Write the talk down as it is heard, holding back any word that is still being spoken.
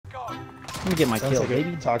Let me get my Sounds kill, like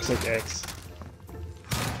baby. Toxic X.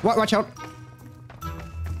 Watch out.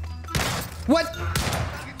 What?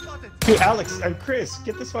 Dude, Alex and Chris,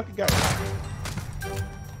 get this fucking guy.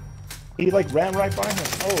 He like ran right by him.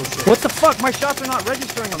 Oh shit. What the fuck? My shots are not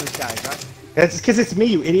registering on this guy, guys. That's because it's me,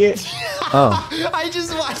 you idiot. Oh. I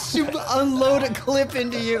just watched you unload a clip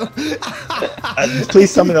into you.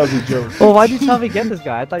 Please tell me that was a joke. Well, why'd you tell me to get this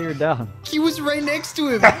guy? I thought you were down. He was right next to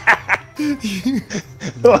him.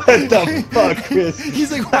 What the fuck, Chris?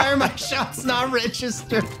 He's like, why are my shots not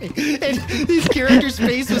registering? And his character's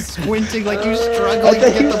face was squinting like he was struggling to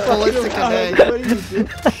get the bullets to connect.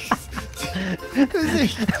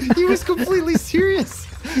 He was completely serious.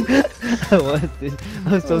 I was, dude.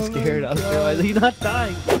 I was so scared. I was realizing he's not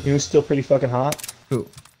dying. He was still pretty fucking hot. Who?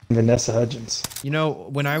 Vanessa Hudgens. You know,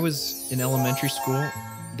 when I was in elementary school,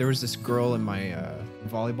 there was this girl in my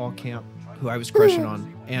volleyball camp who I was crushing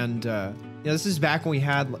on. And, you know, this is back when we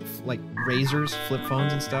had, like, razors, flip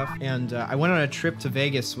phones and stuff. And I went on a trip to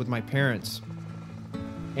Vegas with my parents.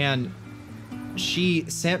 And she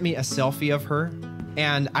sent me a selfie of her.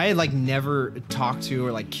 And I had, like, never talked to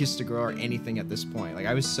or, like, kissed a girl or anything at this point. Like,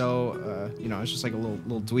 I was so, you know, I was just, like, a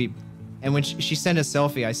little dweeb. And when she sent a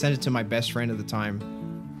selfie, I sent it to my best friend at the time.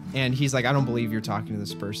 And he's like, I don't believe you're talking to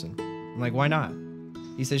this person. I'm like, why not?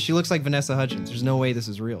 He says, she looks like Vanessa Hudgens. There's no way this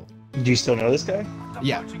is real. Do you still know this guy?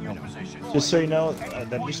 Yeah, I know. Just so you know,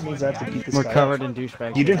 that just means I have to beat this We're guy. covered in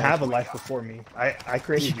douchebags. You didn't have a life before me. I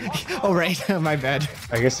created you. Oh, right. My bad.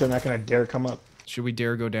 I guess they're not gonna dare come up. Should we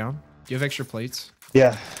dare go down? Do you have extra plates?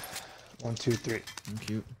 Yeah. 1, 2, 3. I'm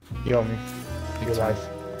cute. You owe me. Your life.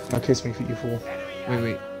 Don't kiss me, you fool.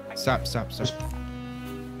 Wait. Stop.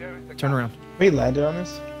 Turn around. We landed on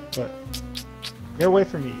this, but get away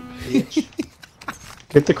from me, bitch.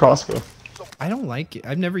 Get the crossbow. I don't like it.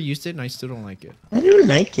 I've never used it, and I still don't like it. I do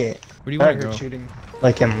like it. Where do you want to I heard go? shooting.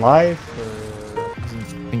 Like in life, or...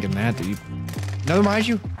 Thinking that, dude. Another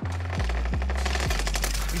Maiju?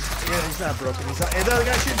 Yeah, he's not broken. He's not... Hey, the other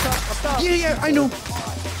guy shooting top, up top. Yeah, I know.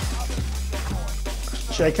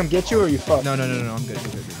 Should I come get you, or you fucked? No. I'm good.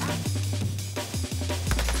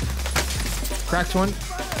 Cracked one.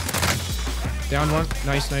 Down one.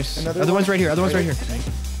 Nice. Other one's right here.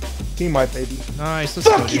 Team wipe, baby. Nice. Let's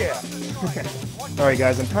go. Fuck yeah! Alright,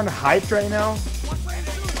 guys, I'm kind of hyped right now.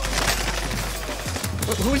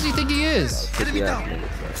 Who does he think he is?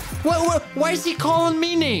 What? Why is he calling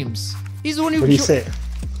me names? He's the one who. What do you say?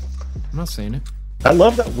 I'm not saying it. I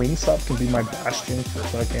love that Wingstop can be my bastion for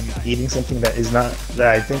fucking eating something that is not, that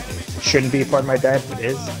I think shouldn't be a part of my diet, but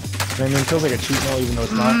is. I mean, it feels like a cheat meal even though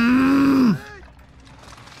it's not.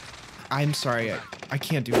 I'm sorry, I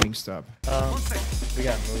can't do Wingstop. We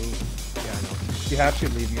gotta move. Yeah, I know. You have to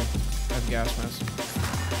leave me. I have gas mask.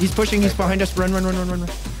 He's pushing, he's behind us. Run.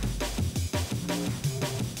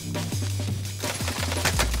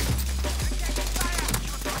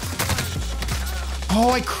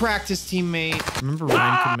 Oh, I cracked his teammate. Remember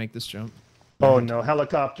Ryan couldn't make this jump? Oh no,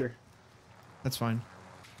 helicopter. That's fine.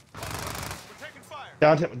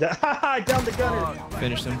 Down him. Down the gunner.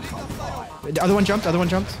 Finished him. The other one jumped.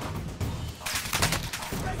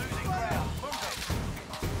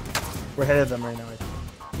 We're ahead of them right now.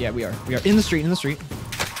 Yeah, we are. In the street.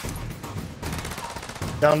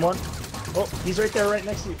 Down one. Oh, he's right there, right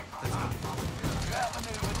next to you.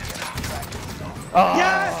 Oh,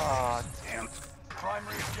 yes!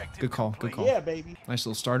 Good call. Yeah, baby. Nice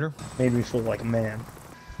little starter. Made me feel like a man.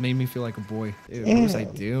 Made me feel like a boy. Dude, what was I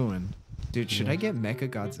doing? Dude, should I get Mecha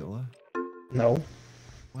Godzilla? No.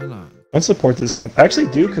 Why not? I support this. I actually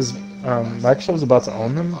do, because Microsoft's about to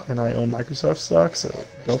own them, and I own Microsoft stock, so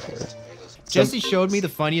go for it. Jesse showed me the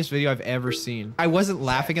funniest video I've ever seen. I wasn't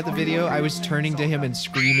laughing at the video. I was turning to him and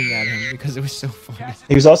screaming at him because it was so funny.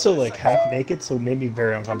 He was also like half naked, so it made me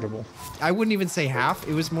very uncomfortable. I wouldn't even say half.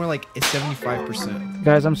 It was more like 75%.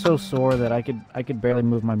 Guys, I'm so sore that I could barely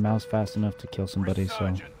move my mouse fast enough to kill somebody.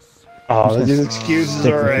 So. Oh, these excuses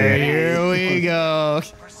already. Here we go.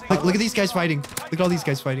 Look at these guys fighting. Look at all these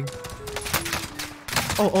guys fighting.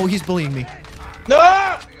 Oh, he's bullying me.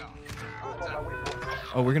 No!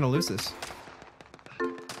 Oh, we're gonna lose this.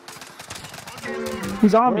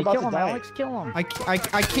 He's on me. We're about Kill to him, die. Alex. Kill him. I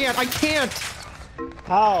can't.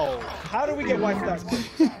 How? How do we get wiped out?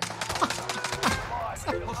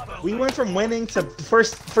 We went from winning to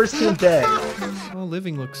first team dead. Well,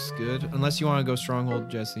 living looks good. Unless you want to go stronghold,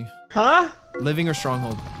 Jesse. Huh? Living or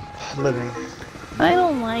stronghold? Living. I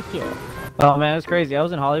don't like it. Oh man, it's crazy. I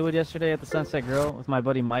was in Hollywood yesterday at the Sunset Grill with my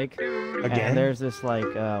buddy Mike. Again? And there's this like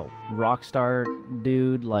rock star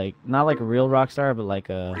dude, like not like a real rock star, but like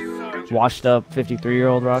a washed up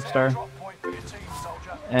 53-year-old rock star.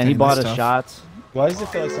 And he bought us shots. Why does it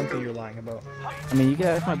feel like something you're lying about? I mean, you can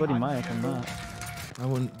ask my buddy Mike. I'm not. I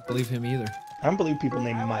wouldn't believe him either. I don't believe people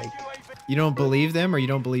named Mike. You don't believe them, or you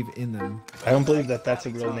don't believe in them? I don't believe that that's a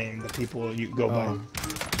real name that people you go by.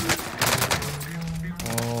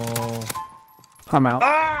 Oh. I'm out.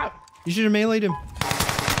 Ah! You should have meleeed him.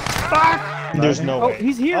 There's no way. Oh,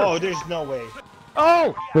 he's here. Oh, there's no way.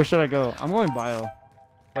 Oh! Where should I go? I'm going bio.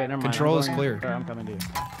 Wait, never mind. Control is I'm clear. Alright, I'm coming to you.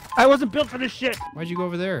 I wasn't built for this shit! Why'd you go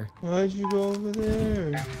over there? Why'd you go over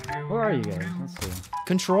there? Where are you guys? Let's see.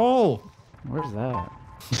 Control. Where's that?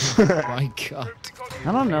 My God.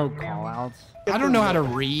 I don't know callouts. I don't know how to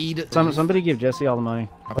read. Somebody give Jesse all the money.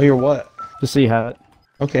 Oh, you're what? Just so you have it.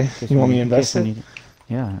 Okay. You want me to invest it?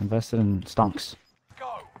 Yeah, invest it in stonks.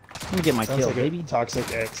 Let me get my Sounds kill, like baby. a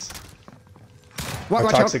toxic ex. What? Or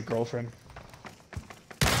Watch toxic girlfriend.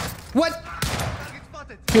 What?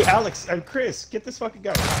 Dude, Alex and Chris, get this fucking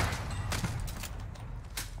guy.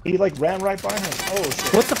 He like ran right by him. Oh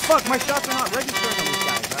shit. What the fuck? My shots are not registering on this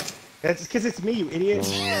guy, bro. That's because it's me, you idiot.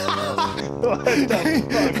 What the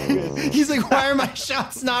fuck, Chris? He's like, why are my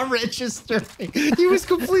shots not registering? He was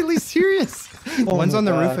completely serious. One's on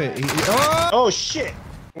the roof. Oh! Oh shit!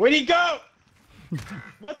 Where'd he go?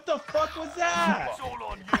 What the fuck was that?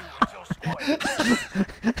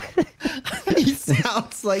 He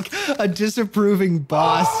sounds like a disapproving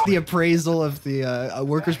boss. The appraisal of the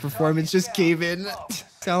worker's performance just came in.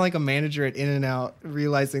 Sound like a manager at In-N-Out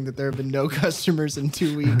realizing that there have been no customers in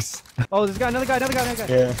 2 weeks. Oh, this guy, another guy.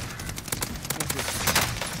 Yeah.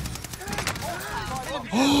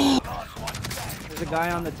 There's a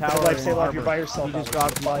guy on the tower. Like, say in like you're Harbor. by yourself. He just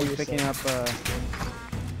Alex. dropped By while he's picking up.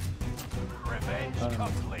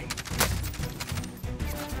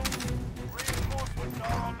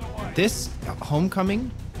 This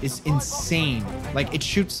homecoming is insane. Like, it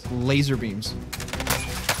shoots laser beams.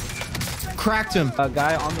 Cracked him. A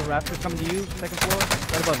guy on the rafters coming to you, second floor,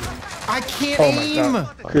 right above you. I can't Oh my aim.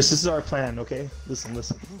 God. Chris, this is our plan, okay? Listen.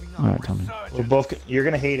 All right, tell me. We're both. You're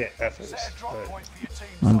gonna hate it at first, but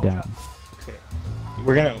I'm down. okay.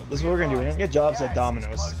 This is what we're gonna do. We're gonna get jobs at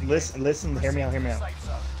Domino's. Listen. Hear me out.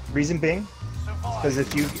 Reason being, because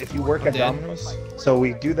if you work at Domino's, so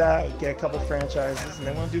we do that, get a couple franchises, and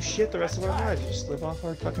then we won't do shit the rest of our lives. Just live off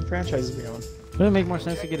our fucking franchises we own. Wouldn't it make more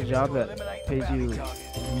sense to get a job that pays you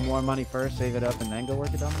more money first, save it up, and then go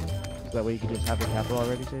work at Domino's? So that way you can just have the capital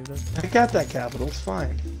already saved up? I got that capital. It's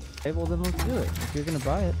fine. Okay, well then let's do it. If you're gonna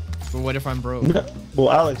buy it. But what if I'm broke? No.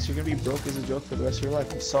 Well, Alex, you're gonna be broke as a joke for the rest of your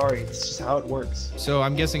life. I'm sorry. It's just how it works. So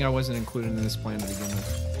I'm guessing I wasn't included in this plan to begin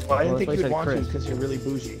with. Well, I didn't Well, think that's you'd why I want said to Chris. because you're really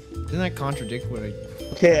bougie. Doesn't that contradict what I...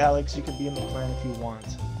 Okay, Alex, you can be in the plan if you want.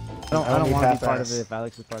 I don't need want to be half-ass. part of it if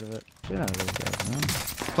Alex is part of it. Shit out of those guys, man.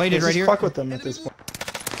 Played it Just right here. fuck with them at this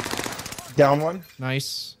point. Down one.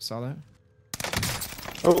 Nice. Saw that.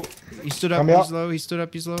 Oh, He stood up, Coming he's up. low. He stood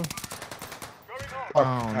up, he's low. fuck.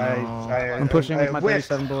 Oh, no. I'm pushing with my whiffed.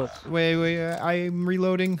 37 bullets. Wait, I'm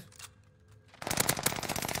reloading.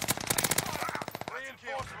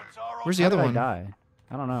 Where's the How other did I one? die?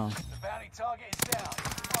 I don't know.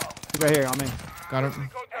 He's right here on me. Got him.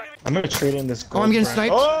 I'm gonna trade in this. Oh, I'm getting gold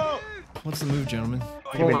sniped. brand. Oh! What's the move, gentlemen?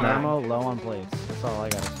 Full me on that. ammo, low on plates. That's all I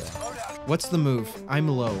gotta say. What's the move? I'm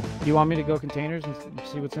low. Do you want me to go containers and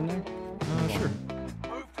see what's in there? Sure.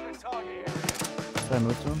 Should I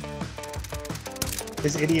move to him?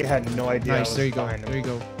 This idiot had no idea. I Nice. was There you go. behind him. There you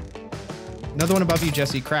go. Another one above you,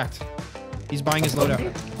 Jesse. Cracked. He's buying his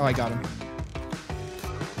loadout. Oh, I got him.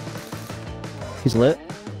 He's lit.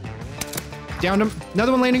 Downed him.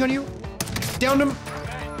 Another one landing on you. Downed him.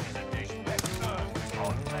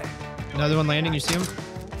 Another one landing. You see him?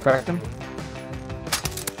 Cracked him.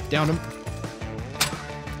 Downed him.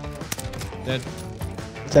 Dead.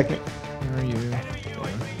 Protect me. Where are you?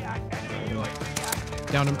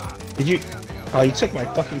 Downed him. Did you? Oh, you took my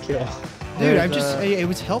fucking kill. Dude, There's, I'm just. It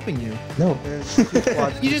was helping you. No.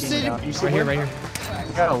 You just did. You see Right here, where? right here.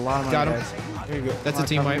 We got a lot of money, Got him. guys. Here you go. That's Come a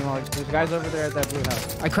team on, wipe. come on. There's guys over there at that blue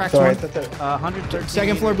house. I cracked Sorry, I one. thought that. 113.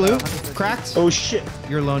 Second floor blue. 113. Cracked. Oh shit.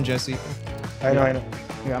 You're alone, Jesse. I know.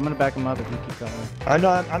 Here, I'm gonna back him up if you keep going. I know.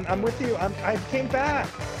 I'm with you. I came back.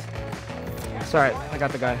 Sorry, I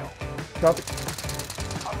got the guy. Drop it.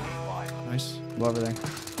 Nice. Go over there.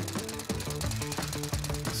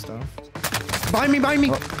 Good stuff. Behind me.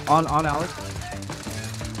 Oh, on Alex.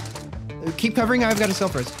 Keep covering. I've got a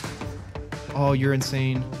self res. Oh, you're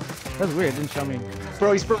insane. That's weird. It didn't show me.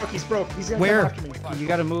 Bro, he's broke. He's broke. He's gonna Where? come after me. You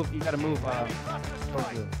gotta move.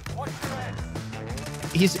 towards you.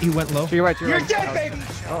 He went low. To your right. To your You're right. dead, baby.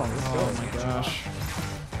 Oh my gosh.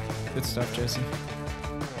 Good stuff, Jesse.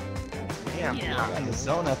 Damn, I'm in the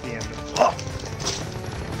zone at the end. Fuck.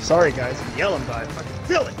 Sorry, guys. I'm yelling, but I fucking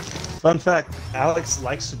feel it. Fun fact: Alex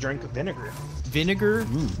likes to drink vinegar. Vinegar,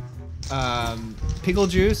 pickle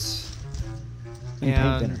juice, And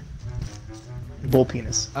paint dinner. Bull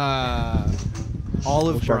penis.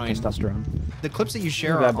 olive Shark brine. testosterone. The clips that you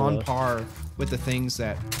share Grab are on those. par with the things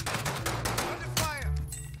that.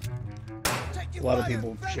 A lot of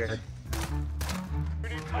people share.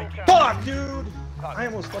 Fuck, dude! I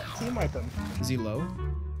almost fucking team wiped him. Is he low?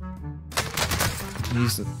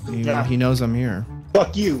 Yeah. He knows I'm here.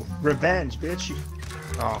 Fuck you, revenge, bitch.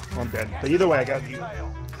 Oh, I'm dead. But either way, I got you.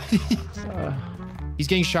 He's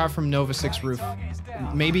getting shot from Nova 6 roof.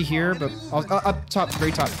 Maybe here, but up top,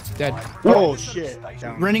 very top, dead. Oh shit!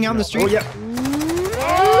 Down. Running out in the street. Oh yeah.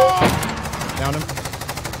 Down him.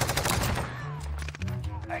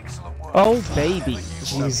 Oh baby.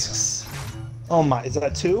 Jesus. Oh my, is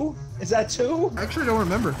that 2? Is that 2? I actually don't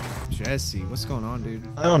remember. Jesse, what's going on, dude?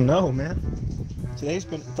 I don't know, man.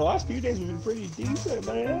 The last few days have been pretty decent,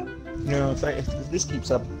 man. You know, if this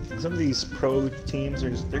keeps up, some of these pro teams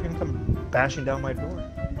they're gonna come bashing down my door.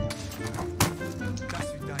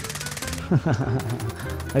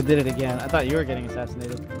 I did it again. I thought you were getting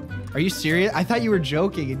assassinated. Are you serious? I thought you were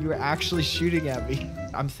joking and you were actually shooting at me.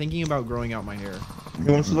 I'm thinking about growing out my hair.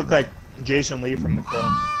 He wants to look like Jason Lee from the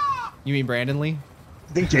club. You mean Brandon Lee?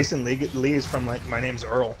 I think Jason Lee is from like My Name's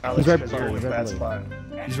Earl. He's right because below you're in you, a right bad below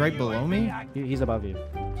spot. He's right below me? He's above you.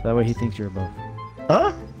 So that way he thinks you're above.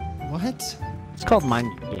 Huh? What? It's called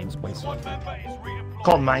mind games, boys.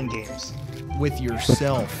 Called Mind Games. With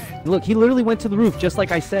yourself. Look, he literally went to the roof, just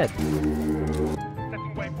like I said.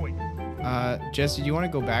 Jesse, do you want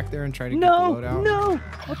to go back there and try to get the No, load out? no!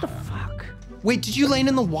 What the fuck? Wait, did you land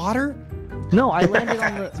in the water? No, I landed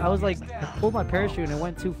on the. I was like, pulled my parachute and it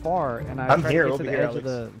went too far, and I I'm tried here, to get over to the here, edge of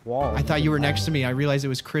Alex. the wall. I thought you were next to me. I realized it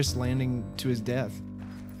was Chris landing to his death.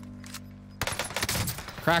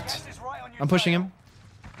 Cracked. I'm pushing him.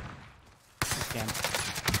 Scan.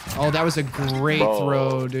 Oh, that was a great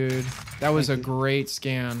throw, dude. That was a great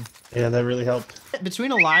scan. Yeah, that really helped.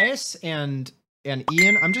 Between Elias and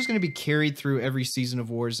Ian, I'm just going to be carried through every season of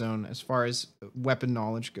Warzone as far as weapon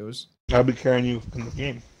knowledge goes. I'll be carrying you in the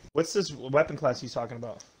game. What's this weapon class he's talking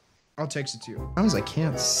about? I'll text it to you. I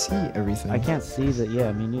can't see everything. I can't see that.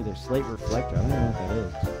 Yeah, me neither. Slate reflector. I don't know what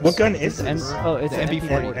that is. What gun is And, this? oh, it's The an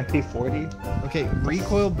MP40. MP40? Okay,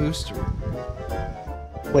 recoil booster.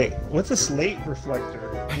 Wait, what's a slate reflector?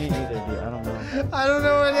 Me neither, dude. I don't know. I don't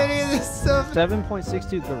know what any of this stuff.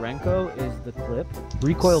 7.62 Gorenko is the clip.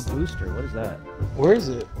 Recoil booster. What is that? Where is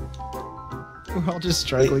it? We're all just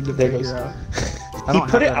struggling to There figure goes. out. I He don't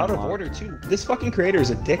put have it that out of unlocked. order too. This fucking creator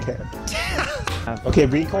is a dickhead. Okay,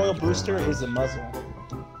 recoil booster is the muzzle.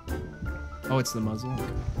 Oh, it's the muzzle.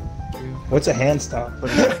 What's a hand stop?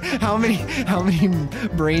 How many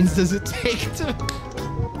brains does it take to?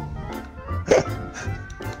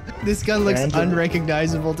 This gun looks Random.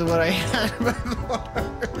 unrecognizable to what I had before.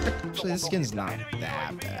 Actually, this skin's not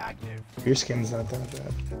that bad. Your skin's not that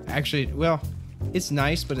bad. Actually, well, it's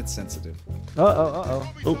nice, but it's sensitive. Oh.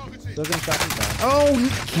 Oh, Still getting shot from back. Oh,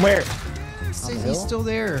 where? he's still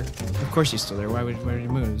there. Of course he's still there. Why would he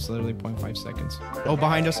move? It's literally 0.5 seconds. Oh,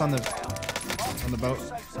 behind us on the boat.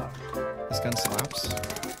 This gun slaps.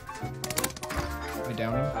 I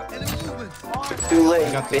down him. Too late,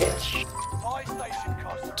 I got the- bitch.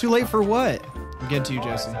 Too late for what? I'm getting to you,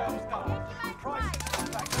 Jesse.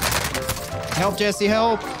 Help, Jesse,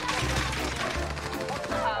 help!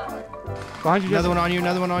 Behind you, Another one on you,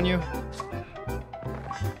 another one on you.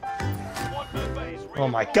 Oh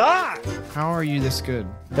my god! How are you this good?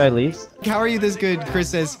 Did I leave? How are you this good? Chris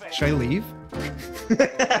says, should I leave?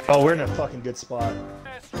 Oh, we're in a fucking good spot.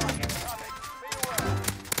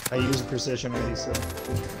 I use precision already, so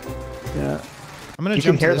Yeah. I'm gonna you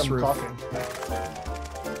can jump to hear this them roof. coughing.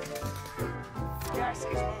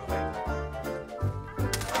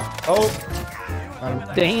 Oh,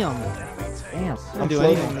 Damn. Damn. I'm do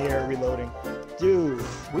floating anything. in the air, reloading. Dude,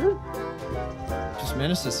 we're... Just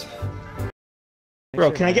menaces.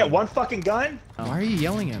 Bro, can I get one fucking gun? Why are you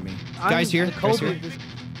yelling at me? I'm Guys here, the guys Kobe. here.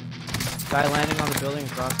 This guy landing on the building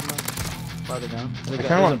across from us. Farther down. I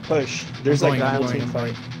kind of want to push. There's like I'm a whole going, team I'm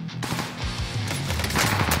going. fight.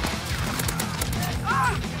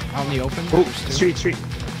 Out in the open. Oh, There's two. street.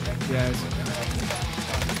 Yeah, it's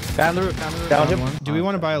Guy on the roof. Down the roof. Down down him. one. Do we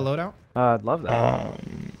want to buy a loadout? I'd love that.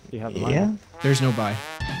 Do you have the money? Yeah. There's no buy.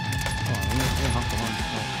 Oh, let me hump the one.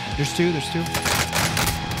 There's two.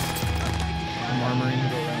 I'm armoring.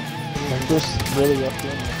 Like this really up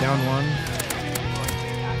there. Down one.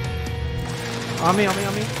 On me.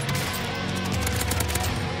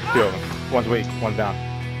 Yo, one's weak, one's down.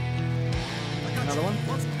 Another one.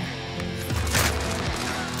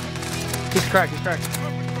 He's cracked.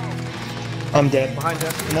 I'm dead. Behind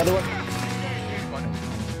him. Another one.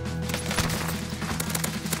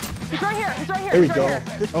 He's right here. He's right here. There we He's go. right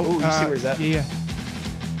here. Oh, you see where he's at? Yeah.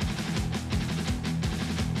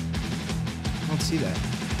 I don't see that.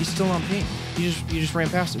 He's still on ping. You just ran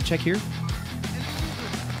past it. Check here.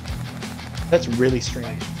 That's really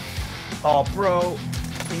strange. Oh, bro.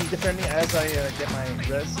 Can you defend me as I get my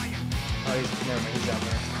res? Oh, never mind. He's down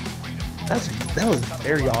there. That was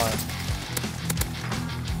very odd.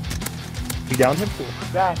 You downed him? Cool.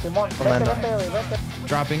 Yeah, they want. Oh, man.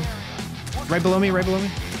 Dropping. Right below me. Right below me.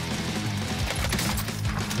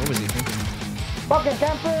 What was he thinking? Fucking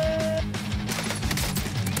camper!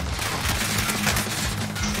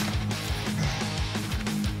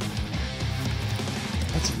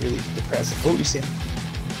 That's really depressing. Oh, you see him?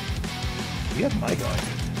 We have my guy.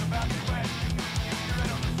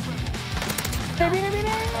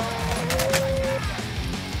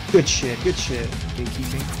 Good shit. Good shit.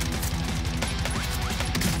 Gatekeeping.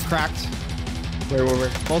 Cracked. Where?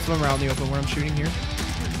 Both of them are out in the open where I'm shooting here.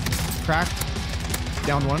 Cracked.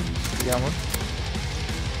 Down one. Down one.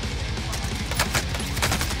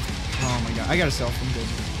 Oh my god. I got a self. I'm good.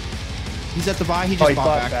 He's at the buy. He just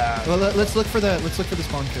bought back. Well, let's look for the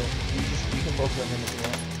spawn kill. You can focus on him if you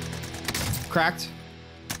want. Cracked.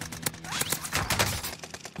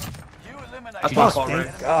 That's my fault, Thank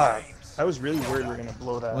right? God. I was really worried we were gonna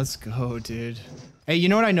blow that. Let's go, dude. Hey, you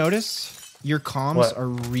know what I noticed? Your comms What? are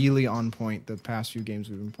really on point the past few games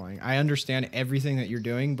we've been playing. I understand everything that you're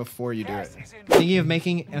doing before you do it. Thinking of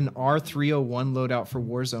making an R301 loadout for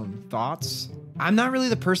Warzone. Thoughts? I'm not really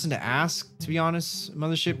the person to ask, to be honest,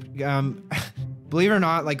 Mothership. Believe it or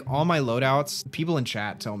not, like all my loadouts, people in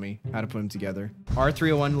chat tell me how to put them together.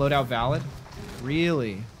 R301 loadout valid?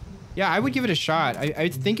 Really? Yeah, I would give it a shot. I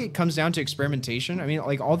think it comes down to experimentation. I mean,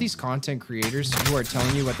 like all these content creators who are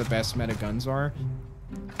telling you what the best meta guns are,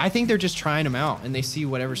 I think they're just trying them out and they see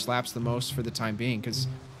whatever slaps the most for the time being, because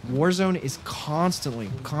Warzone is constantly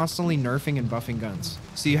nerfing and buffing guns.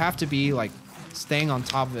 So you have to be like staying on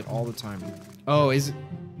top of it all the time. Oh, is it?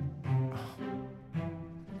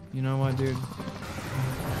 You know what, dude?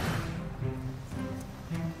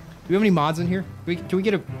 Do we have any mods in here? Can we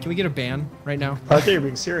get a ban right now? I thought you were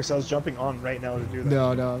being serious. I was jumping on right now to do that.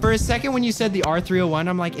 No. For a second when you said the R301,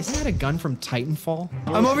 I'm like, isn't that a gun from Titanfall?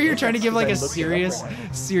 I'm over here trying to give like a serious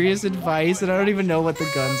advice, and I don't even know what the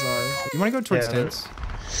guns are. You want to go towards tents?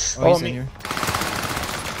 Oh, he's in here.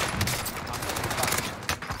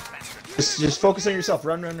 Just focus on yourself.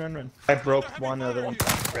 Run. I broke one, the other one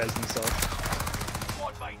res himself.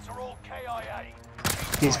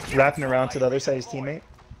 He's wrapping around to the other side of his teammate.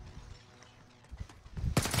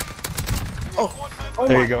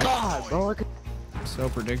 There you go. God, bro. So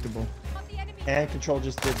predictable. And control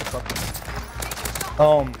just did the fucking.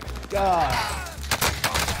 Oh my god.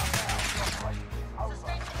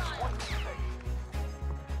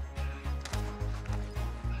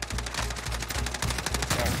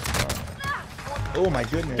 Oh my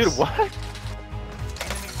goodness. Dude, what?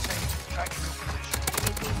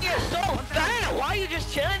 You're so fat! Why are you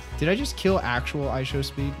just chilling? Did I just kill actual ISO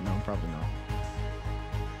speed? No, probably not.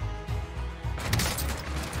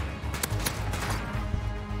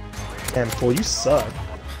 Damn, fool, you suck.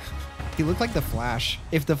 He looked like the Flash.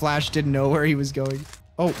 If the Flash didn't know where he was going.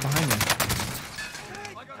 Oh, behind me.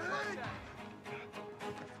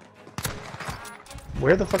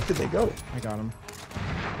 Where the fuck did they go? I got him.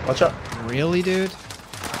 Watch out. Really, dude?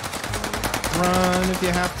 Run if you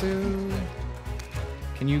have to.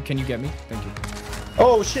 Can you get me? Thank you.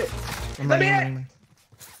 Oh shit. I'm running.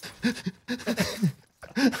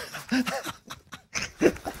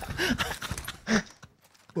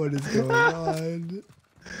 What is going on?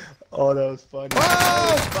 Oh, that was funny.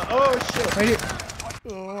 Oh shit. Right here.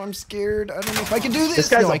 Oh, I'm scared. I don't know if I can do this. This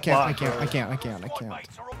guy's no, a I can't. bot, I can't. bro. I can't.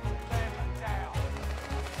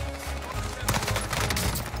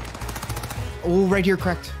 Oh, right here,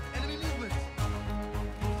 cracked.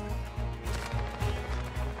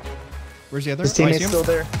 Where's the other? His Oh, I see teammate's him. still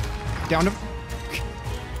there. Downed him.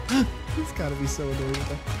 He's gotta be so annoyed with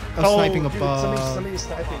that. I'm sniping dude, above. Somebody's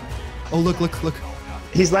sniping. Oh, look.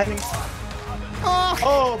 He's landing. Oh!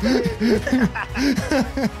 Oh, baby.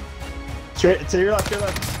 Straight to your left,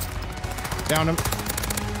 Down him.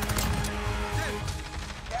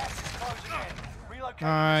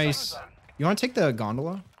 Nice. You want to take the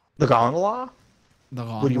gondola? The gondola? The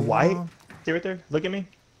gondola. What are you, white? Stay right there. Look at me. Do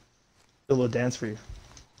a little dance for you.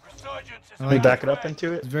 I Let me like back it up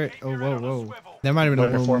into it. It's very. Oh, whoa. That might have been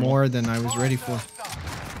a little more than I was ready for.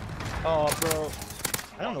 Oh, bro.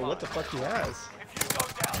 I don't know what the fuck he has.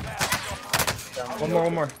 One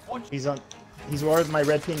more. He's where my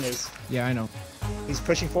red ping is. Yeah, I know. He's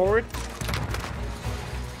pushing forward.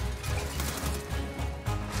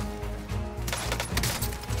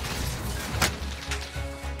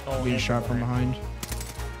 Being shot from behind.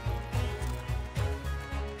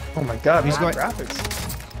 Oh my god, He's man, going-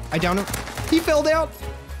 graphics. I downed him. He fell down.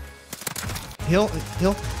 Hill.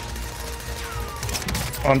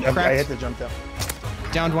 I Cracked. hit the jump down.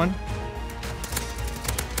 Downed one.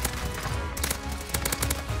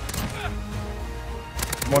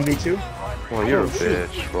 One v two. Well, you're a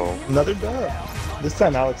bitch, bro. Another dub. This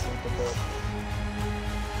time Alex.